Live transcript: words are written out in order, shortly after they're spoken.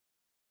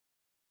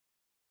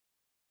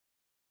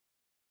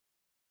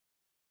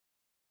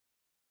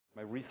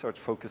My research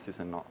focuses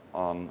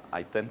on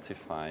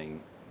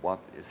identifying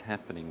what is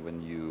happening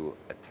when you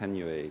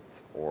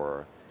attenuate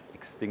or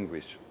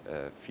extinguish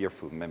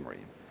fearful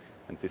memory.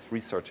 And this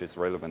research is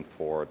relevant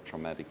for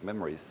traumatic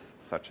memories,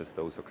 such as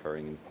those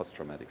occurring in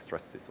post-traumatic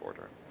stress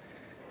disorder.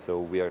 So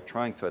we are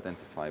trying to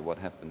identify what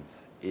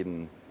happens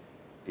in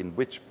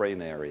which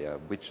brain area,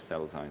 which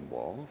cells are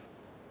involved,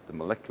 the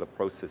molecular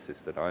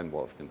processes that are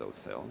involved in those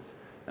cells,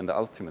 and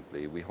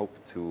ultimately we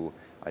hope to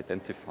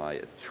identify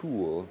a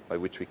tool by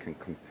which we can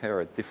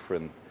compare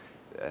different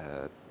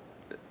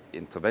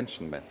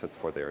intervention methods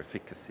for their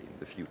efficacy in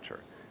the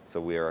future.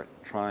 So we are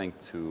trying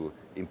to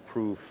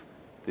improve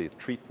the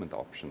treatment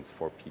options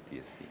for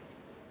PTSD.